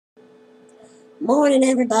Morning,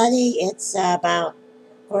 everybody. It's about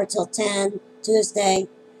 4 till 10, Tuesday.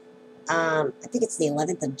 I think it's the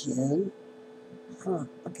 11th of June. Huh,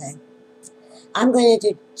 okay. I'm going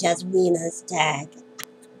to do Jazzweenah's tag.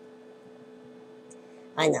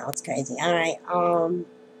 I know, it's crazy. All right.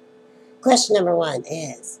 Question number one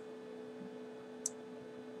is,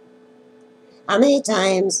 how many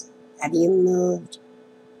times have you moved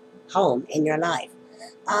home in your life?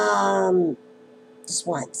 Um, just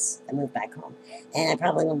once. I moved back home. And I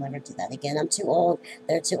probably will never do that again. I'm too old.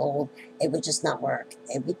 They're too old. It would just not work.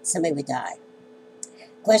 Somebody would die.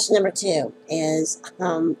 Question number two is,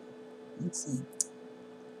 let's see.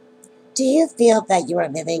 Do you feel that you are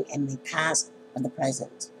living in the past or the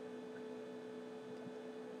present?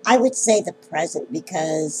 I would say the present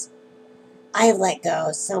because I have let go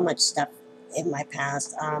of so much stuff in my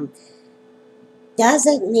past.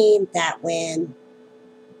 Doesn't mean that when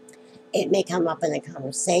it may come up in a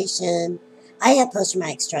conversation, I have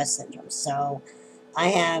post-traumatic stress syndrome, so I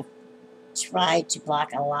have tried to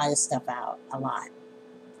block a lot of stuff out, a lot.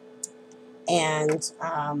 And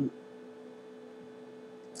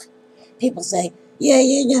people say, yeah,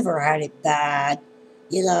 you never had it bad.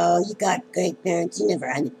 You know, you got great parents, you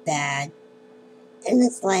never had it bad. And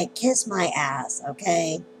it's like, kiss my ass,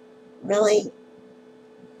 okay? Really?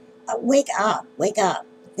 Wake up, wake up.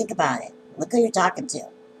 Think about it. Look who you're talking to.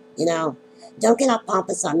 You know, don't get all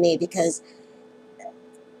pompous on me because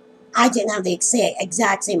I didn't have the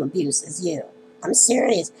exact same abuse as you. I'm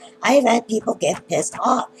serious. I have had people get pissed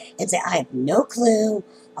off and say, I have no clue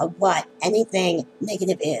of what anything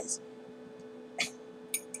negative is.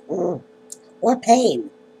 Or pain.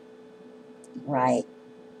 Right.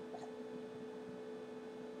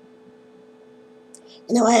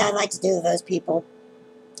 You know what I'd like to do with those people?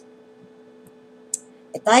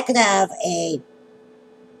 If I could have a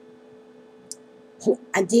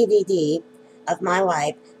DVD of my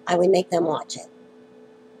life, I would make them watch it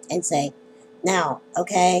and say, now,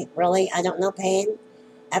 okay, really, I don't know pain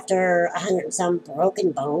after 100 and some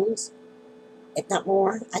broken bones, if not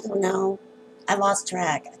more. I don't know. I lost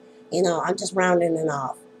track. You know, I'm just rounding it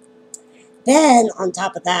off. Then, on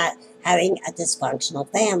top of that, having a dysfunctional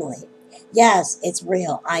family. Yes, it's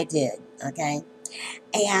real. I did. Okay.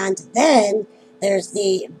 And then there's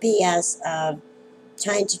the BS of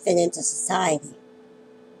trying to fit into society.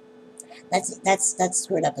 That's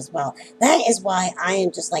screwed up as well. That is why I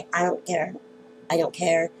am just like, I don't care. I don't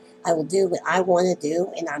care. I will do what I want to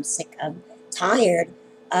do, and I'm sick of, tired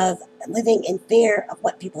of living in fear of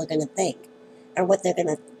what people are going to think or what they're going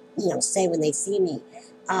to, say when they see me.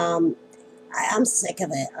 Um, I'm sick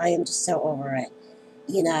of it. I am just so over it,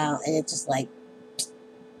 and it's just like,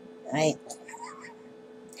 I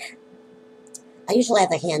I usually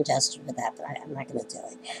have a hand gesture for that, but I'm not going to do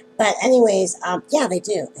it. But anyways, yeah, they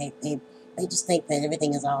do. They just think that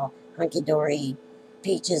everything is all hunky dory,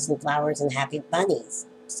 peaches and flowers and happy bunnies.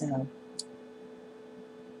 So,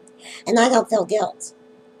 and I don't feel guilt.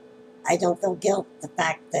 I don't feel guilt. The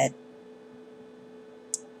fact that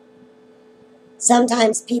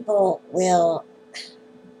sometimes people will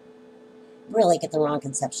really get the wrong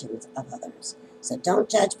conceptions of others. So don't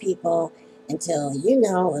judge people until you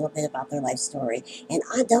know a little bit about their life story. And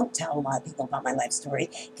I don't tell a lot of people about my life story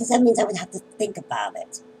because that means I would have to think about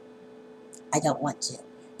it. I don't want to.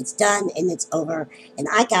 It's done and it's over. And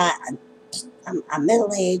I'm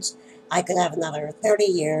middle aged. I could have another 30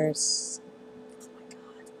 years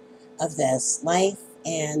of this life.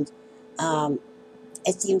 And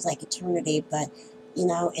it seems like eternity, but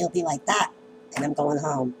it'll be like that. And I'm going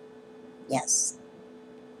home. Yes.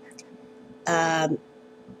 Um,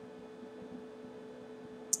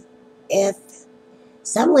 if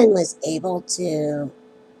someone was able to,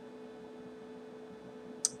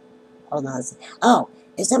 hold on. Oh,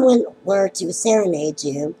 if someone were to serenade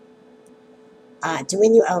you, to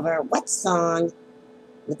win you over, what song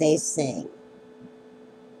would they sing?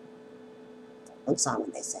 What song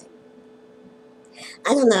would they sing?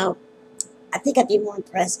 I don't know. I think I'd be more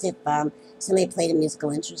impressed if somebody played a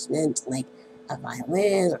musical instrument like a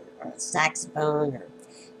violin or a saxophone or,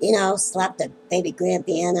 slapped a baby grand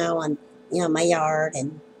piano on, my yard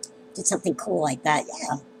and did something cool like that.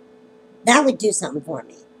 Yeah, that would do something for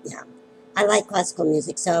me. Yeah. I like classical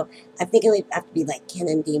music, so I think it would have to be like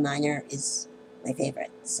Canon D minor is my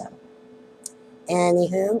favorite. So,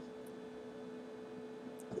 anywho,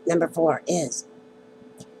 number 4 is,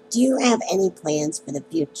 do you have any plans for the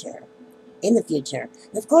future? In the future?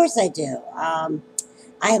 Of course I do.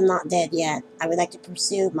 I am not dead yet. I would like to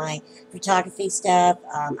pursue my photography stuff.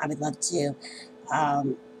 I would love to.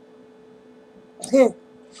 Um,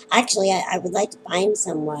 actually, I would like to find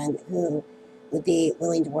someone who would be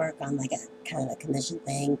willing to work on like a kind of a commission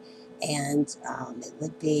thing, and it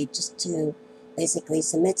would be just to basically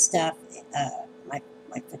submit stuff,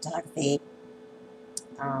 my photography.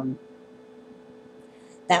 Um,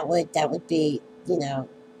 that would be,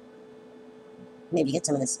 maybe get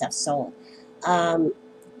some of this stuff sold, um,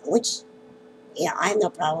 which yeah, I have no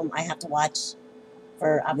problem. I have to watch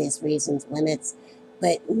for obvious reasons, limits,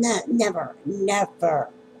 but never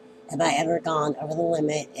have I ever gone over the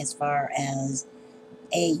limit as far as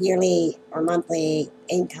a yearly or monthly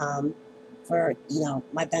income for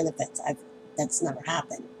my benefits. That's never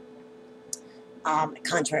happened.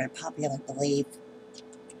 Contrary to popular belief,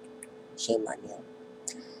 shame on you.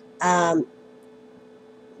 Um,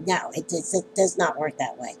 no, it does not work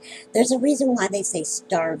that way. There's a reason why they say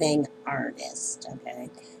starving artist. Okay,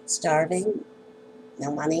 starving,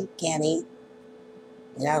 no money, can't eat.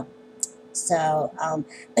 You know. So,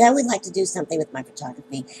 but I would like to do something with my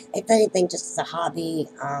photography. If anything, just as a hobby.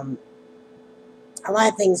 A lot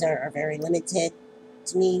of things are very limited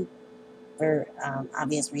to me for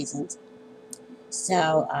obvious reasons.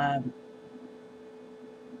 So I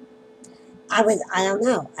don't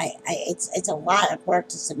know. It's a lot of work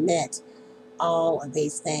to submit all of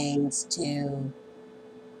these things to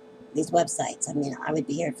these websites. I mean, I would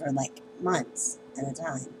be here for like months at a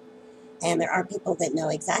time. And there are people that know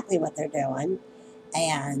exactly what they're doing,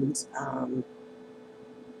 and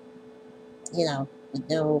would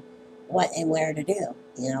know what and where to do.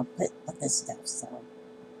 Put this stuff. So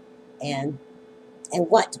and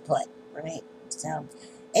what to put, right? So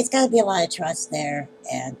it's got to be a lot of trust there,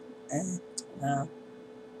 and well,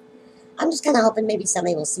 I'm just kind of hoping maybe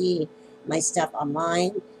somebody will see my stuff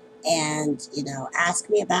online and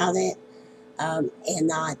ask me about it, and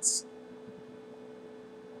not,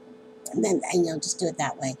 and then just do it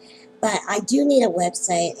that way. But I do need a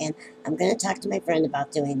website, and I'm going to talk to my friend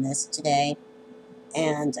about doing this today,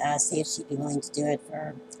 and see if she'd be willing to do it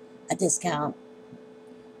for a discount.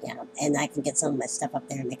 Yeah, and I can get some of my stuff up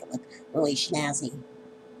there and make it look really snazzy.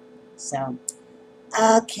 So,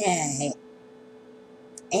 okay.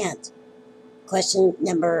 And question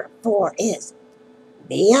number 4 is,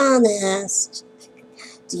 be honest.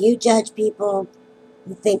 Do you judge people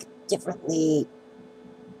who think differently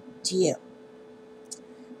to you?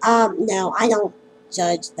 No, I don't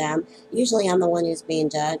judge them. Usually I'm the one who's being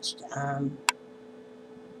judged.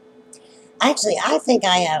 Actually, I think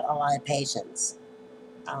I have a lot of patience,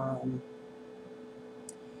 um,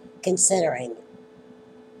 considering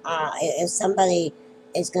if somebody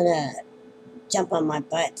is going to jump on my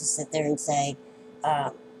butt to sit there and say,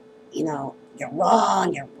 um, you're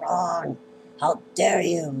wrong, how dare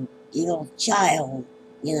you, you little child,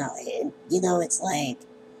 it's like,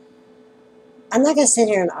 I'm not going to sit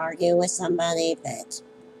here and argue with somebody that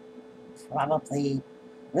probably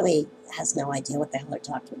really has no idea what the hell they're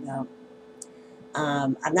talking about.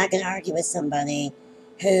 I'm not going to argue with somebody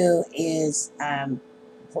who is,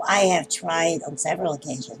 who I have tried on several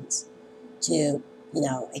occasions to,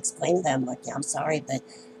 explain to them, like, yeah, I'm sorry, but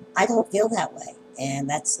I don't feel that way. And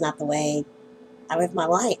that's not the way I live my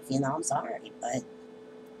life. I'm sorry, but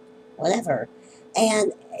whatever.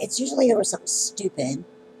 And it's usually over something stupid,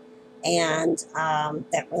 and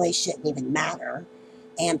that really shouldn't even matter.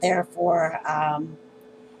 And therefore,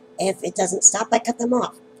 if it doesn't stop, I cut them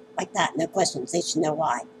off like that. No questions. They should know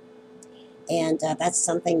why. And that's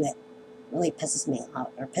something that really pisses me off,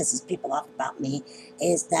 or pisses people off about me,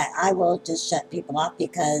 is that I will just shut people off,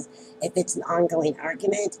 because if it's an ongoing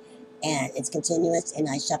argument and it's continuous and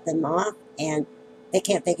I shut them off and they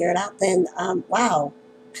can't figure it out, then wow,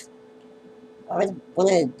 I would want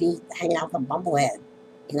to be hanging out with a bumblehead.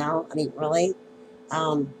 I mean, really?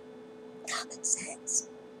 Common sense.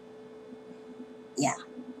 Yeah.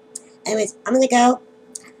 Anyways, I'm going to go.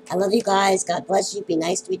 I love you guys. God bless you. Be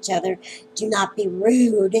nice to each other. Do not be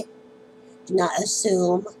rude. Do not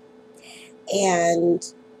assume.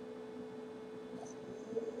 And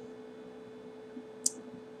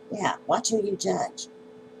yeah, watch who you judge,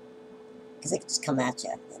 because they can just come at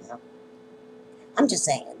you. I'm just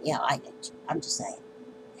saying. I'm just saying.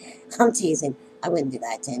 I'm teasing. I wouldn't do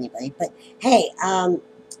that to anybody. But hey, is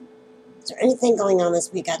there anything going on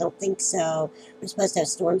this week? I don't think so. We're supposed to have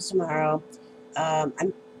storms tomorrow.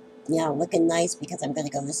 I'm, looking nice, because I'm going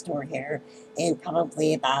to go to the store here in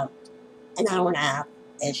probably about an hour and a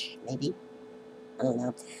half-ish, maybe. I don't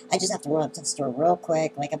know. I just have to run up to the store real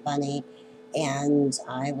quick, like a bunny, and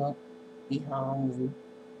I will be home, and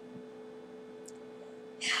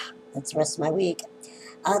that's the rest of my week.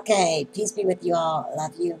 Okay, peace be with you all.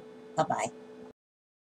 Love you. Bye-bye.